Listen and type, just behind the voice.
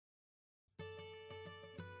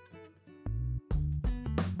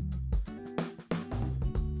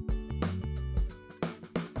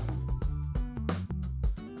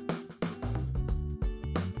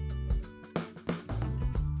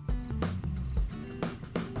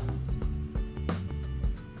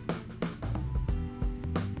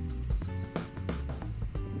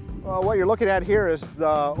What you're looking at here is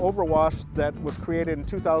the overwash that was created in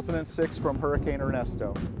 2006 from Hurricane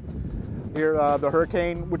Ernesto. Here, the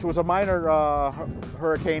hurricane, which was a minor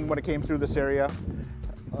hurricane when it came through this area,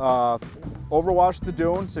 overwashed the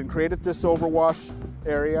dunes and created this overwash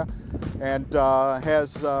area and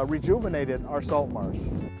has rejuvenated our salt marsh.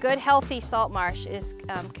 Good, healthy salt marsh is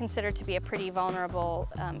considered to be a pretty vulnerable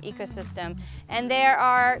ecosystem, and there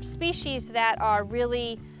are species that are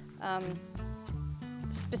really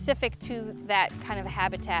specific to that kind of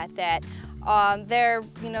habitat. That they're,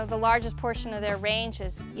 the largest portion of their range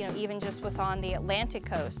is, even just within the Atlantic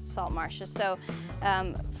coast salt marshes. So,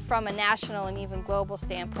 from a national and even global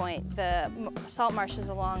standpoint, the salt marshes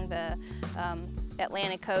along the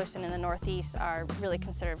Atlantic coast and in the Northeast are really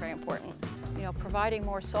considered very important. Providing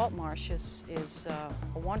more salt marsh is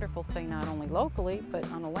a wonderful thing, not only locally, but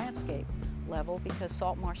on a landscape level, because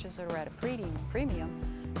salt marshes are at a premium,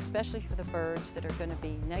 especially for the birds that are going to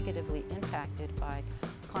be negatively impacted by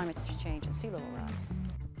climate change and sea level rise.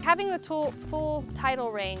 Having a full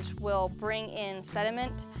tidal range will bring in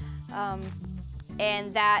sediment,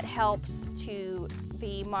 and that helps to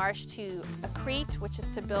the marsh to accrete, which is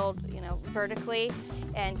to build, vertically,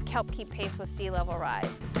 and help keep pace with sea level rise.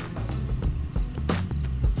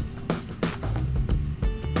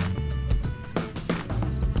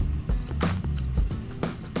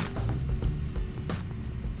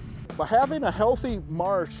 By having a healthy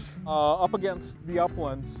marsh up against the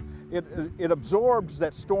uplands, it absorbs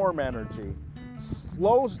that storm energy,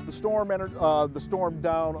 slows the storm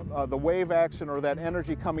down, the wave action or that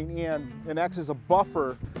energy coming in, and acts as a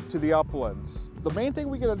buffer to the uplands. The main thing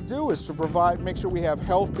we got to do is to make sure we have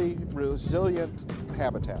healthy, resilient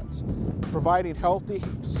habitats. Providing healthy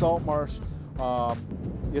salt marsh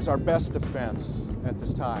is our best defense at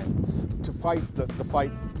this time to fight the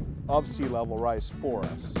fight of sea level rise for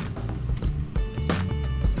us.